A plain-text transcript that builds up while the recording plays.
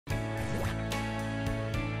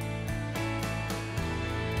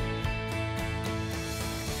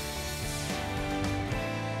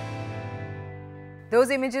Those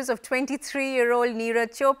images of 23-year-old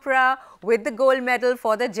Neeraj Chopra with the gold medal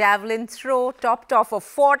for the javelin throw, topped off a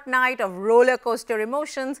fortnight of roller coaster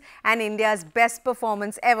emotions and India's best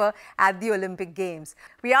performance ever at the Olympic Games.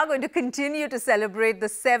 We are going to continue to celebrate the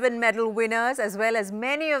 7 medal winners as well as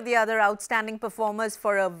many of the other outstanding performers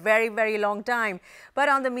for a very, very long time. But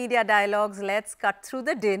on the media dialogues, let's cut through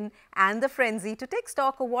the din and the frenzy to take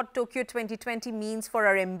stock of what Tokyo 2020 means for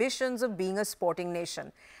our ambitions of being a sporting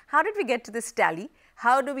nation. How did we get to this tally?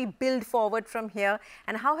 How do we build forward from here?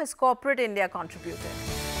 And how has corporate India contributed?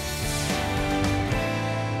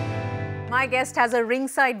 My guest has a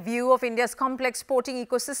ringside view of India's complex sporting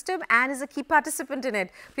ecosystem and is a key participant in it.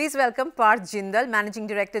 Please welcome Parth Jindal, Managing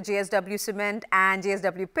Director, JSW Cement and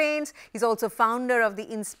JSW Paints. He's also founder of the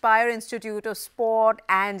Inspire Institute of Sport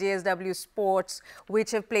and JSW Sports,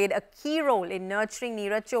 which have played a key role in nurturing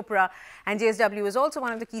Neeraj Chopra. And JSW is also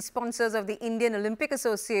one of the key sponsors of the Indian Olympic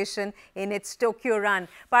Association in its Tokyo run.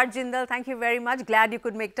 Parth Jindal, thank you very much. Glad you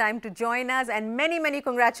could make time to join us, and many, many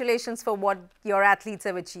congratulations for what your athletes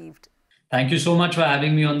have achieved. Thank you so much for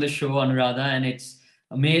having me on the show, Anuradha. And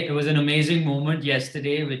it was an amazing moment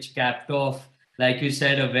yesterday, which capped off, like you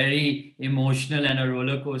said, a very emotional and a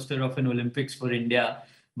roller coaster of an Olympics for India.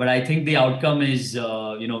 But I think the outcome is,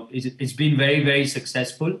 it's been very, very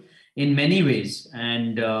successful in many ways.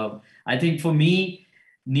 And I think for me,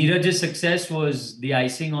 Neeraj's success was the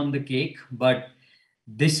icing on the cake. But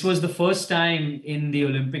this was the first time in the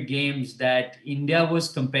Olympic Games that India was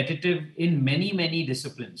competitive in many, many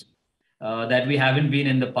disciplines. That we haven't been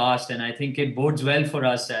in the past, and I think it bodes well for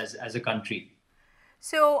us as a country.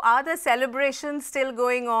 So are the celebrations still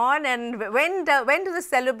going on, and when do the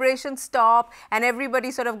celebrations stop and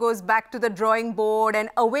everybody sort of goes back to the drawing board and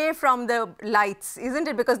away from the lights, isn't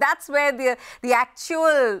it? Because that's where the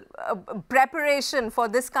actual preparation for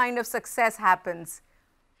this kind of success happens.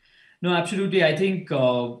 No, absolutely. I think,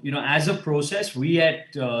 as a process, we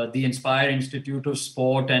at the Inspire Institute of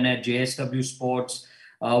Sport and at JSW Sports,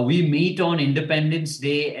 we meet on Independence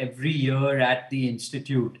Day every year at the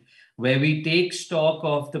Institute, where we take stock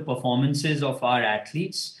of the performances of our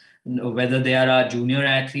athletes, whether they are our junior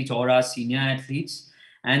athletes or our senior athletes,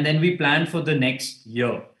 and then we plan for the next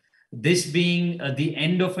year. This being the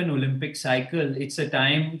end of an Olympic cycle, it's a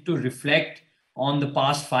time to reflect on the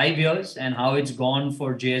past 5 years and how it's gone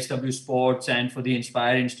for JSW Sports and for the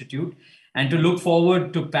Inspire Institute, and to look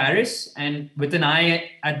forward to Paris and with an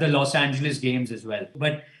eye at the Los Angeles Games as well.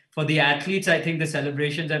 But for the athletes, I think the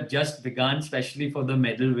celebrations have just begun, especially for the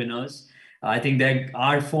medal winners. I think that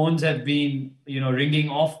our phones have been, ringing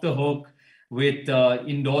off the hook with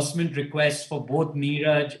endorsement requests for both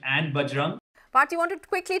Neeraj and Bajrang. Parth, you want to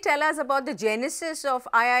quickly tell us about the genesis of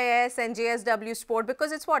IIS and JSW Sport,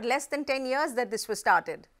 because it's less than 10 years that this was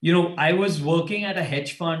started. I was working at a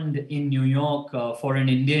hedge fund in New York for an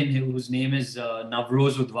Indian whose name is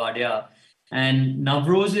Navroz Udvadia. And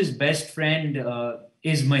Navroz's best friend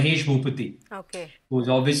is Mahesh Bhupati, who's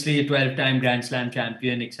obviously a 12-time Grand Slam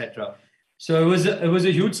champion, etc. So it was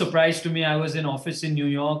a huge surprise to me. I was in office in New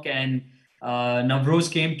York, and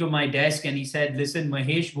Navroz came to my desk and he said, "Listen,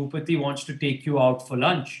 Mahesh Bhupati wants to take you out for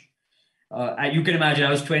lunch." You can imagine, I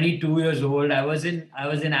was 22 years old. I was in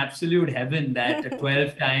absolute heaven that a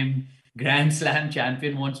 12-time Grand Slam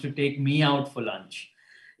champion wants to take me out for lunch.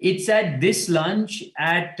 It's at this lunch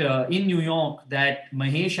in New York that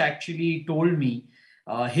Mahesh actually told me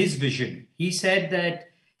his vision. He said that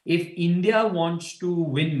if India wants to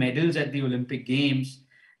win medals at the Olympic Games,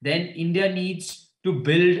 then India needs to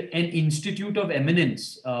build an institute of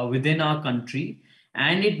eminence within our country,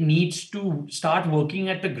 and it needs to start working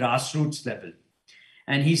at the grassroots level.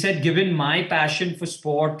 And he said, given my passion for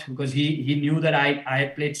sport, because he knew that I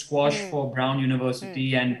had played squash for Brown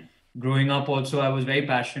University, and growing up also I was very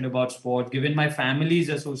passionate about sport, given my family's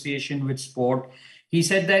association with sport, he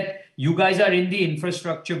said that you guys are in the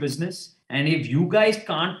infrastructure business, and if you guys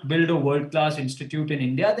can't build a world-class institute in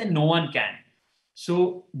India, then no one can.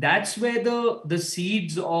 So that's where the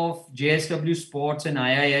seeds of JSW Sports and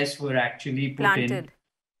IIS were actually planted.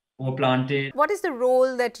 What is the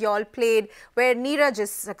role that y'all played where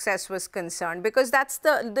Neeraj's success was concerned? Because that's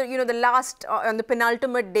the last on the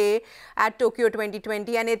penultimate day at Tokyo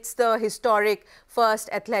 2020, and it's the historic first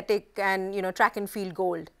athletic and track and field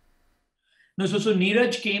gold. No, so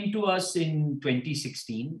Neeraj came to us in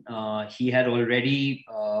 2016. He had already,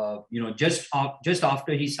 just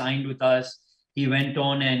after he signed with us, he went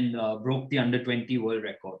on and broke the under-20 world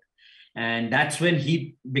record. And that's when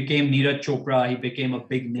he became Neeraj Chopra. He became a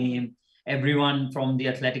big name. Everyone from the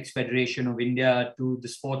Athletics Federation of India to the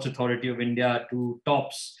Sports Authority of India to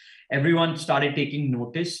TOPS, everyone started taking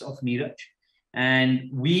notice of Neeraj. And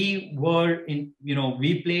we were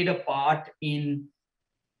we played a part in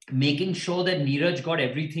making sure that Neeraj got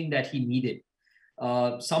everything that he needed.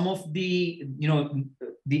 Some of the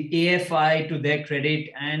AFI, to their credit,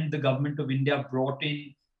 and the government of India brought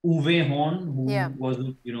in Uwe Horn, who was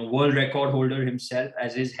world record holder himself,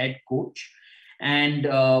 as his head coach, and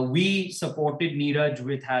we supported Neeraj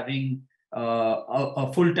with having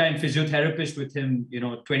a full-time physiotherapist with him,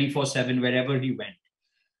 24/7 wherever he went.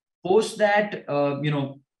 Post that,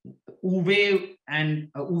 Uwe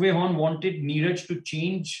Horn wanted Neeraj to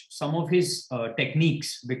change some of his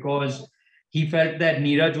techniques, because he felt that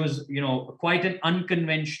Neeraj was, quite an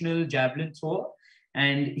unconventional javelin thrower,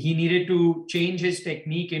 and he needed to change his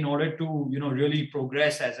technique in order to, really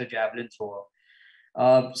progress as a javelin thrower.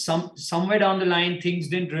 Somewhere down the line, things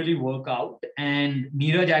didn't really work out, and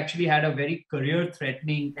Neeraj actually had a very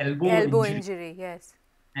career-threatening elbow injury. Yes.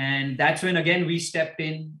 And that's when, again, we stepped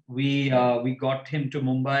in. We got him to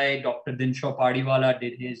Mumbai. Dr. Dinshaw Padiwala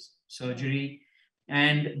did his surgery.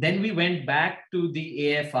 And then we went back to the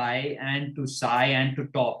AFI and to Sai and to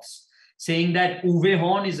TOPS, saying that Uwe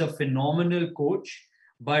Horn is a phenomenal coach,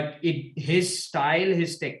 but his style,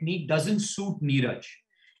 his technique doesn't suit Neeraj.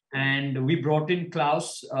 And we brought in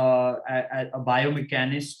Klaus, a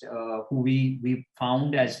biomechanist, who we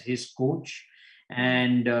found as his coach.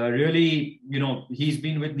 And really, he's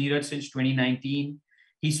been with Neeraj since 2019.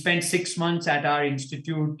 He spent 6 months at our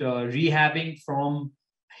institute rehabbing from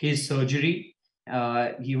his surgery.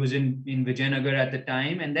 He was in Vijayanagar at the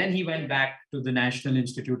time. And then he went back to the National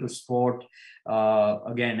Institute of Sport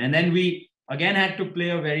again. And then we again had to play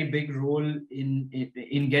a very big role in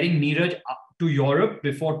getting Neeraj up to Europe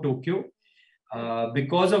before Tokyo.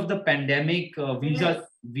 Because of the pandemic,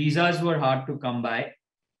 visas were hard to come by.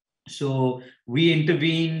 So we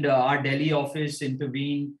intervened, our Delhi office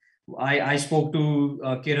intervened. I spoke to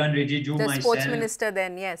Kiran Rijiju, the myself. sports minister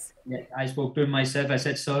then, yes. Yeah, I spoke to him myself. I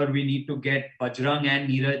said, sir, we need to get Bajrang and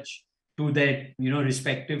Neeraj to their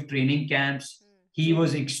respective training camps. He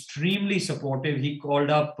was extremely supportive. He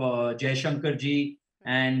called up Jaishankar ji,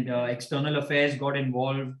 and External Affairs got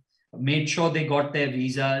involved, made sure they got their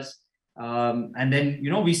visas. And then,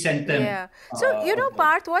 we sent them. Yeah. So,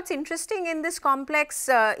 Parth, what's interesting in this complex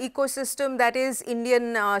ecosystem that is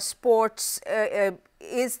Indian sports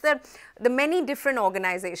is the many different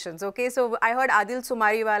organizations. Okay, so I heard Adil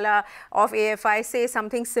Sumariwala of AFI say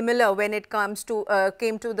something similar when it comes to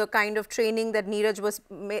came to the kind of training that Neeraj was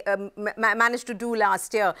managed to do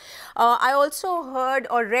last year. I also heard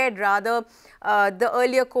or read rather the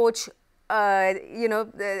earlier coach,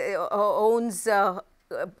 owns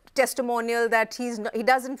testimonial that he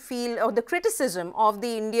doesn't feel, or the criticism of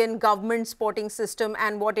the Indian government sporting system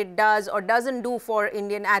and what it does or doesn't do for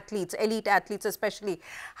Indian athletes, elite athletes especially.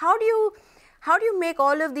 How do you make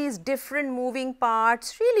all of these different moving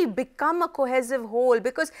parts really become a cohesive whole?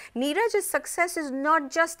 Because Neeraj's success is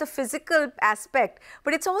not just the physical aspect,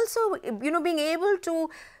 but it's also, being able to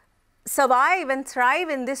survive and thrive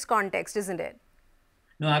in this context, isn't it?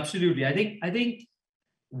 No, absolutely. I think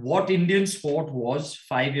what Indian sport was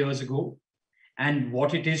 5 years ago and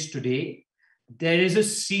what it is today, there is a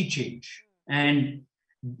sea change. And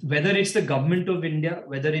whether it's the government of India,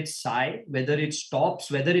 whether it's SAI, whether it's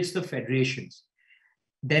TOPS, whether it's the federations,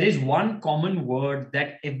 there is one common word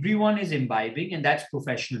that everyone is imbibing, and that's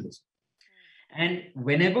professionalism. And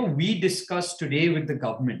whenever we discuss today with the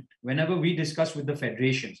government, whenever we discuss with the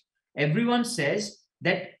federations, everyone says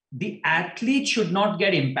that the athlete should not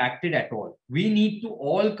get impacted at all. We need to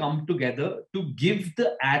all come together to give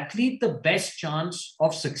the athlete the best chance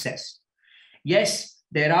of success. Yes,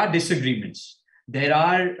 there are disagreements. There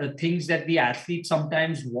are things that the athlete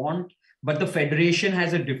sometimes want, but the federation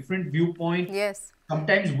has a different viewpoint. Yes.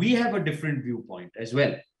 Sometimes we have a different viewpoint as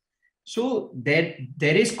well. So there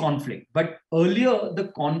is conflict. But earlier,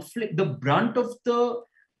 the brunt of the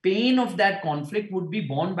pain of that conflict would be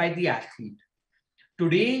borne by the athlete.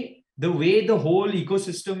 Today, the way the whole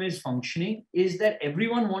ecosystem is functioning is that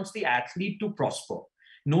everyone wants the athlete to prosper.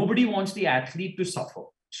 Nobody wants the athlete to suffer.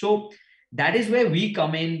 So that is where we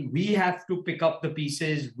come in. We have to pick up the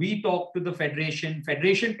pieces. We talk to the federation.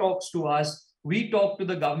 Federation talks to us. We talk to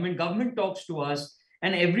the government. Government talks to us.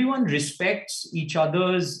 And everyone respects each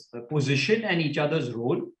other's position and each other's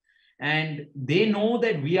role. And they know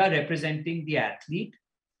that we are representing the athlete.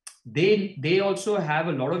 They also have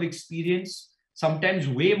a lot of experience, sometimes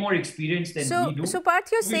way more experience than we do. So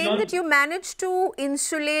Parth, you're saying that you managed to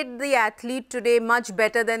insulate the athlete today much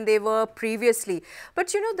better than they were previously. But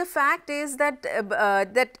the fact is that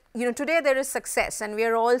that today there is success and we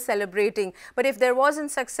are all celebrating. But if there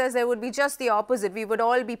wasn't success, there would be just the opposite. We would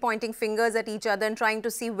all be pointing fingers at each other and trying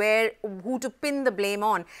to see who to pin the blame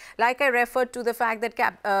on. Like I referred to the fact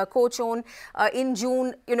that Coach Owen in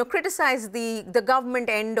June, criticized the government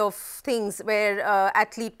end of things where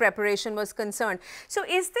athlete preparation was concerned. So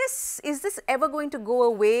is this ever going to go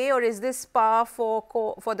away, or is this par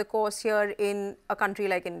for the course here in a country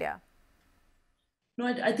like India? No,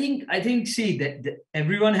 I think, see, that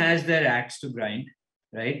everyone has their axe to grind,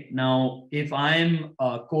 right? Now, if I'm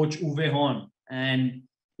Coach Uwe Horn and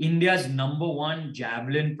India's #1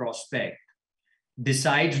 javelin prospect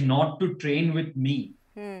decides not to train with me,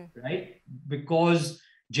 right? Because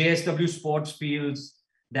JSW Sports feels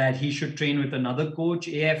that he should train with another coach,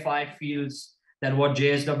 AFI feels that what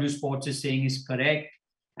JSW Sports is saying is correct,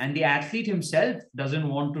 and the athlete himself doesn't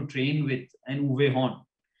want to train with an Uwe Horn,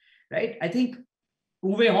 right? I think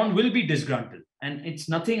Uwe Horn will be disgruntled, and it's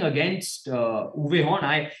nothing against Uwe Horn.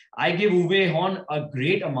 I give Uwe Horn a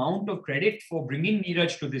great amount of credit for bringing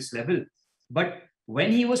Neeraj to this level. But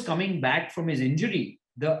when he was coming back from his injury,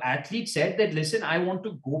 the athlete said that, listen, I want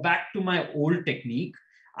to go back to my old technique.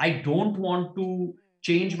 I don't want to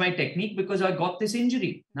change my technique because I got this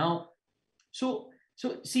injury. Now, so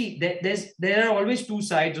see, there are always two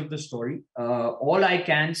sides of the story. All I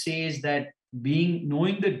can say is that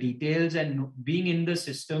knowing the details and being in the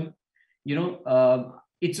system,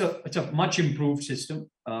 it's a much improved system,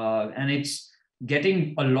 and it's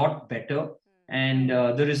getting a lot better, and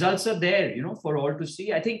the results are there, for all to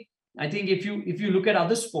see. I think if you look at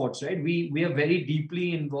other sports, right, we are very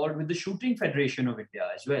deeply involved with the Shooting Federation of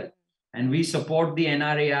India as well, and we support the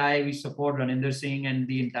NRAI, we support Raninder Singh and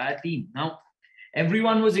the entire team. Now,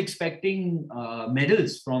 everyone was expecting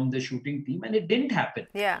medals from the shooting team, and it didn't happen.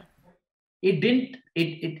 Yeah. It did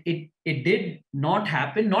not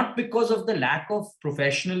happen, not because of the lack of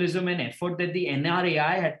professionalism and effort that the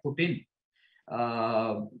NRAI had put in.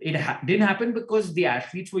 It didn't happen because the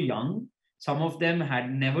athletes were young. Some of them had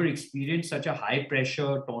never experienced such a high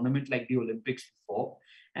pressure tournament like the Olympics before.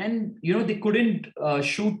 And, they couldn't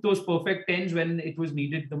shoot those perfect 10s when it was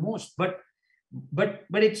needed the most. But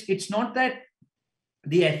it's not that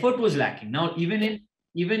the effort was lacking. Now, even in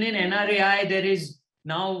NRAI, there is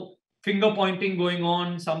now finger pointing going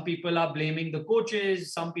on. Some people are blaming the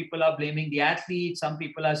coaches, some people are blaming the athletes, some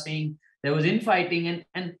people are saying there was infighting,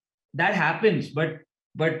 and that happens. But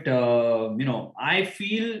I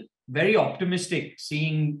feel very optimistic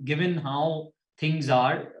given how things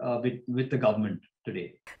are with the government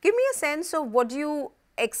today. Give me a sense of what you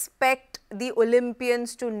expect the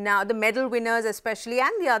Olympians to now, the medal winners especially,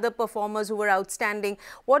 and the other performers who were outstanding.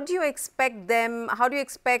 What do you expect them, how do you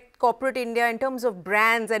expect corporate India in terms of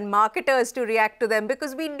brands and marketers to react to them?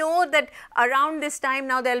 Because we know that around this time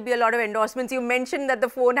now there'll be a lot of endorsements. You mentioned that the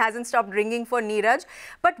phone hasn't stopped ringing for Neeraj,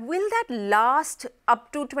 but will that last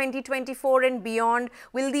up to 2024 and beyond?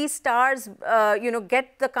 Will these stars,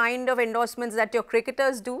 get the kind of endorsements that your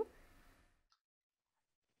cricketers do?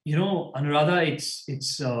 Anuradha,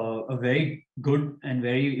 it's a very good and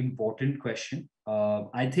very important question.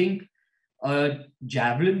 I think a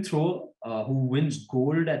javelin thrower who wins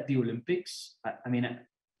gold at the Olympics,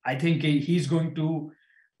 I think he's going to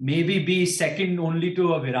maybe be second only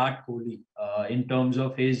to a Virat Kohli in terms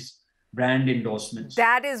of his brand endorsements.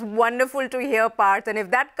 That is wonderful to hear, Parth. And if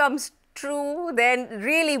that comes true, then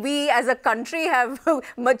really we as a country have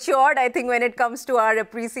matured, I think, when it comes to our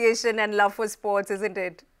appreciation and love for sports, isn't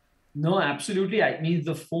it? No, absolutely. I mean,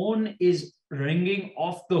 the phone is ringing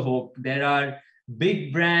off the hook. There are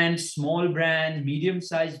big brands, small brands,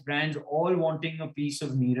 medium-sized brands, all wanting a piece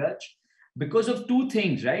of Neeraj because of two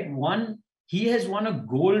things, right? One, he has won a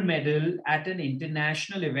gold medal at an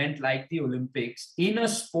international event like the Olympics in a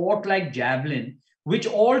sport like javelin, which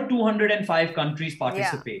all 205 countries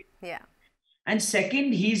participate. Yeah. And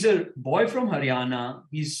second, he's a boy from Haryana.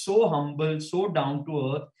 He's so humble, so down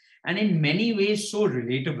to earth, and in many ways so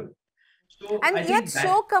relatable. And yet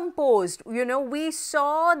so composed. We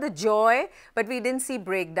saw the joy, but we didn't see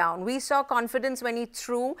breakdown. We saw confidence when he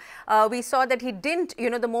threw. We saw that he didn't,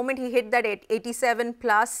 the moment he hit that 87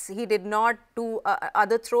 plus, he did not do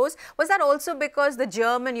other throws. Was that also because the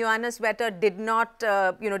German Johannes Vetter did not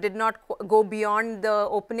go beyond the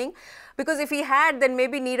opening? Because if he had, then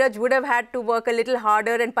maybe Neeraj would have had to work a little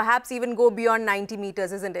harder and perhaps even go beyond 90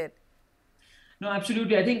 meters, isn't it? No,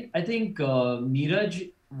 absolutely. I think Neeraj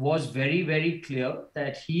was very, very clear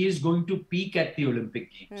that he is going to peak at the Olympic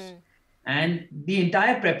Games. And the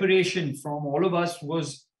entire preparation from all of us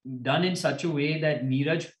was done in such a way that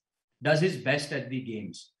Neeraj does his best at the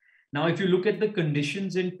Games. Now, if you look at the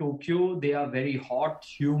conditions in Tokyo, they are very hot,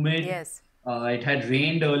 humid. Yes. It had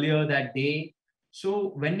rained earlier that day. So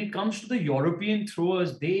when it comes to the European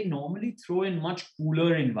throwers, they normally throw in much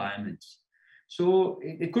cooler environments. So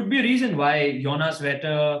it could be a reason why Jonas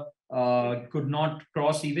Vetter could not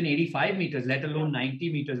cross even 85 meters, let alone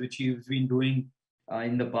 90 meters, which he's been doing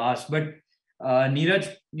in the past. But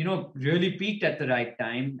Neeraj, really peaked at the right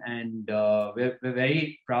time, and we're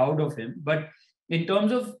very proud of him. But in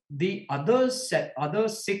terms of the other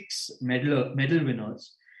six medal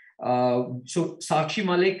winners, so Sakshi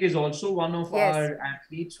Malik is also one of our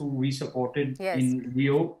athletes who we supported in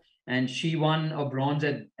Rio, and she won a bronze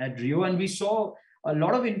at Rio. And we saw a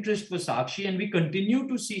lot of interest for Sakshi, and we continue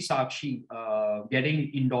to see Sakshi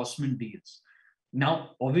getting endorsement deals.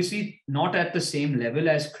 Now, obviously, not at the same level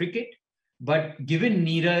as cricket, but given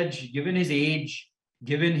Neeraj, given his age,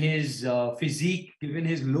 given his physique, given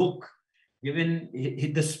his look, given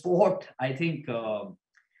the sport, I think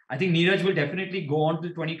Neeraj will definitely go on to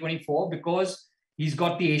 2024 because he's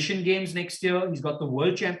got the Asian Games next year, he's got the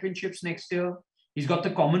World Championships next year, he's got the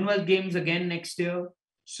Commonwealth Games again next year.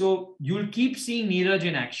 So you'll keep seeing Neeraj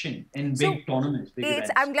in action in big tournaments, big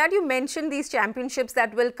events. I'm glad you mentioned these championships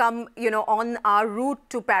that will come, on our route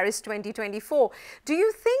to Paris 2024. Do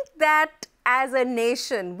you think that as a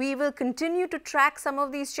nation, we will continue to track some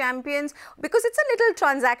of these champions? Because it's a little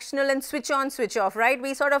transactional and switch on, switch off, right?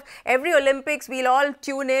 We sort of, every Olympics, we'll all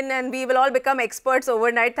tune in and we will all become experts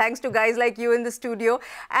overnight, thanks to guys like you in the studio,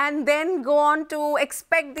 and then go on to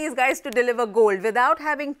expect these guys to deliver gold without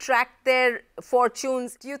having tracked their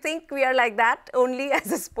fortunes. Do you think we are like that only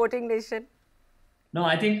as a sporting nation? No,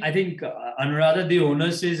 I think Anuradha, the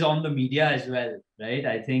onus is on the media as well, right?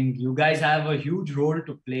 I think you guys have a huge role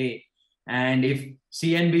to play. And if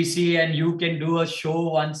CNBC and you can do a show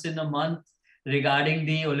once in a month regarding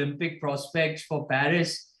the Olympic prospects for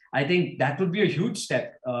Paris, I think that would be a huge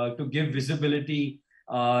step to give visibility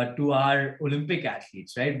to our Olympic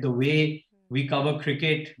athletes, right? The way we cover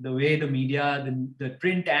cricket, the way the media, the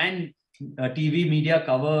print and TV media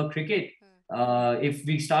cover cricket. If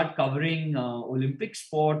we start covering Olympic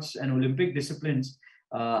sports and Olympic disciplines,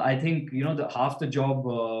 I think half the job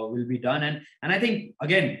will be done, and I think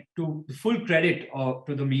again, to full credit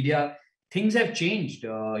to the media, things have changed.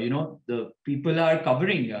 The people are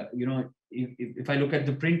covering. If I look at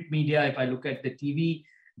the print media, if I look at the TV,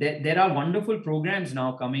 there are wonderful programs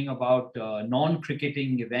now coming about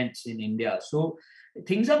non-cricketing events in India. So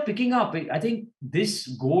things are picking up. I think this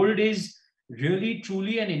gold is really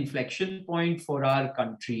truly an inflection point for our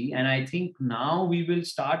country, and I think now we will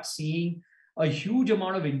start seeing a huge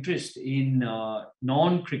amount of interest in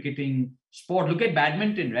non-cricketing sport. Look at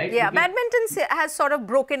badminton, right? Yeah, badminton has sort of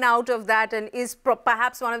broken out of that and is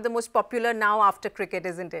perhaps one of the most popular now after cricket,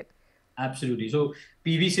 isn't it? Absolutely. So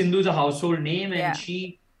PV Sindhu is a household name, and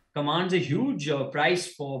she commands a huge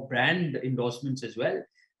price for brand endorsements as well.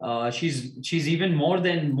 She's even more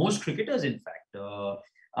than most cricketers, in fact.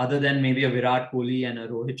 Other than maybe a Virat Kohli and a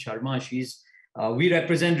Rohit Sharma, we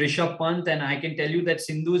represent Rishabh Pant, and I can tell you that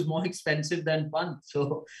Sindhu is more expensive than Pant.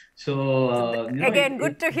 So again,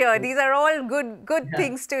 good to hear. These are all good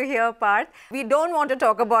things to hear, Parth. We don't want to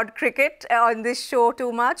talk about cricket on this show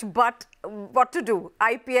too much, but what to do?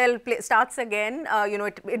 IPL starts again.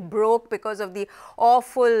 It broke because of the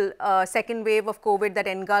awful second wave of COVID that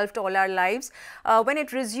engulfed all our lives. When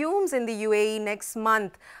it resumes in the UAE next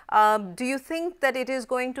month, do you think that it is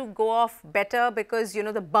going to go off better because,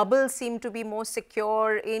 the bubbles seem to be more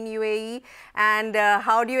secure in UAE? And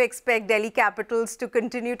how do you expect Delhi Capitals to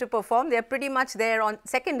continue to perform? They're pretty much there on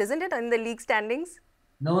second, isn't it, in the league standings?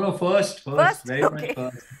 No, first? Very okay. much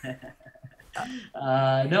first.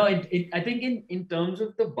 No, I think in terms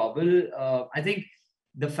of the bubble, I think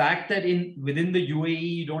the fact that within the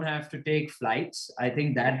UAE you don't have to take flights, I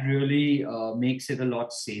think that really makes it a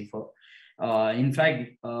lot safer. In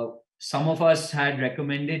fact, some of us had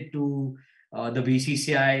recommended to the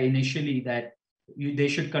BCCI initially that they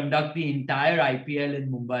should conduct the entire IPL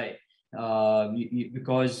in Mumbai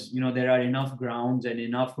because there are enough grounds and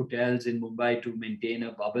enough hotels in Mumbai to maintain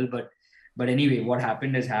a bubble. But anyway, what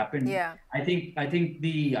happened has happened. Yeah. I think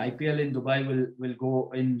the IPL in Dubai will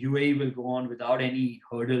go, in UAE will go on without any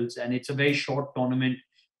hurdles, and it's a very short tournament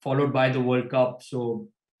followed by the World Cup. So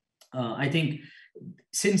I think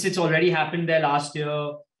since it's already happened there last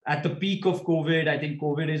year at the peak of COVID, I think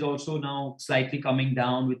COVID is also now slightly coming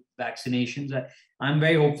down with vaccinations. I'm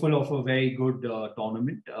very hopeful of a very good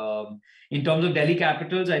tournament. In terms of Delhi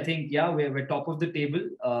Capitals, I think we're top of the table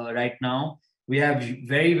right now. We have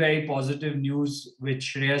very, very positive news with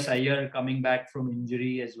Shreyas Iyer coming back from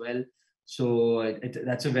injury as well. So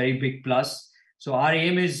that's a very big plus. So our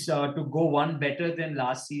aim is to go one better than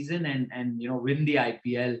last season and win the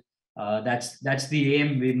IPL That's the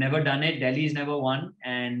aim. We've never done it. Delhi's never won,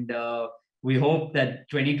 and we hope that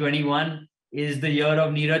 2021 is the year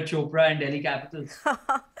of Neeraj Chopra and Delhi Capitals.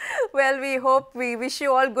 Well, we wish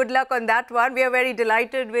you all good luck on that one. We are very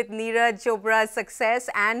delighted with Neeraj Chopra's success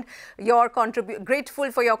and your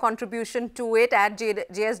grateful for your contribution to it at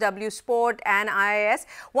JSW Sport and IIS.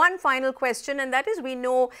 One final question, and that is, we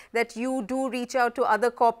know that you do reach out to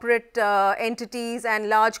other corporate entities and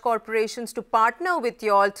large corporations to partner with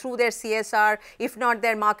you all through their CSR, if not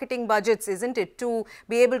their marketing budgets, isn't it, to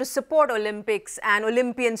be able to support Olympics and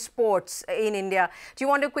Olympian sports in India. Do you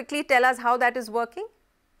want to quickly tell us how that is working?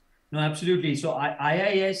 No, absolutely. So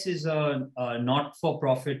IIS is a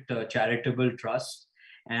not-for-profit charitable trust,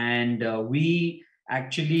 and we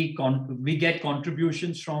actually we get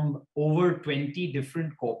contributions from over 20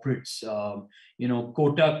 different corporates.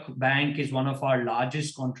 Kotak Bank is one of our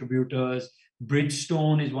largest contributors.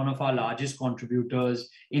 Bridgestone is one of our largest contributors.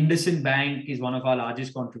 IndusInd Bank is one of our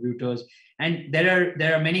largest contributors, and there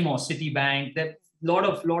are many more. Citibank. There lot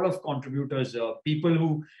of contributors. People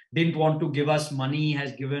who didn't want to give us money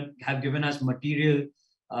have given us material.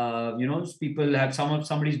 People have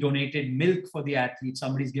somebody's donated milk for the athletes.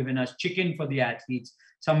 Somebody's given us chicken for the athletes.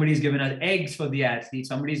 Somebody's given us eggs for the athletes.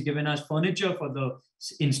 Somebody's given us furniture for the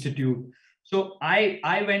institute. So I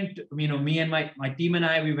went, me and my team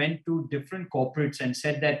and we went to different corporates and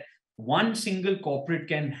said that one single corporate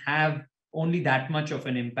can have only that much of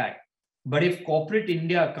an impact. But if corporate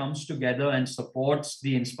India comes together and supports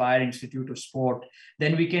the Inspire Institute of Sport,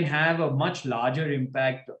 then we can have a much larger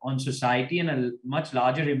impact on society and a much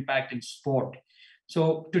larger impact in sport.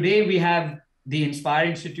 So today we have the Inspire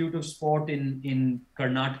Institute of Sport in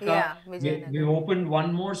Karnataka. Yeah, we've opened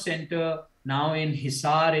one more center now in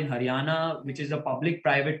Hisar in Haryana, which is a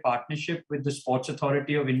public-private partnership with the Sports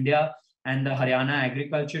Authority of India and the Haryana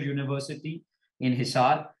Agriculture University in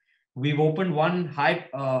Hisar. We've opened one high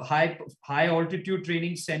altitude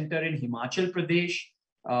training center in Himachal Pradesh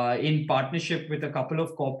in partnership with a couple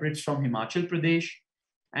of corporates from Himachal Pradesh.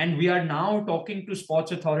 And we are now talking to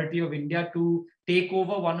Sports Authority of India to take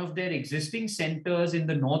over one of their existing centers in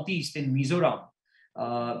the Northeast in Mizoram.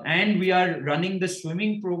 And we are running the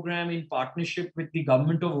swimming program in partnership with the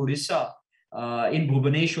government of Orissa in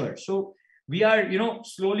Bhubaneswar. So we are,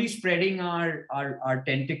 slowly spreading our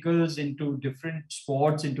tentacles into different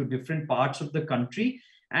sports, into different parts of the country,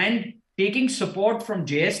 and taking support from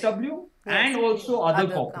JSW and also other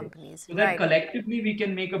companies, so that collectively we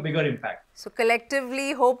can make a bigger impact. So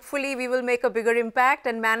collectively, hopefully, we will make a bigger impact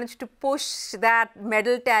and manage to push that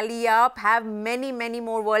medal tally up, have many, many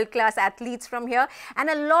more world-class athletes from here,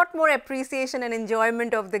 and a lot more appreciation and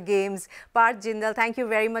enjoyment of the games. Parth, Jindal, thank you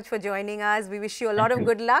very much for joining us. We wish you a lot of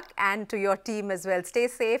good luck, and to your team as well. Stay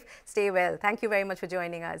safe, stay well. Thank you very much for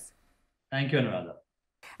joining us. Thank you, Anuradha.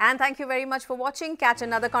 And thank you very much for watching. Catch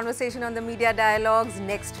another conversation on the Media Dialogues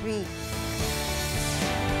next week.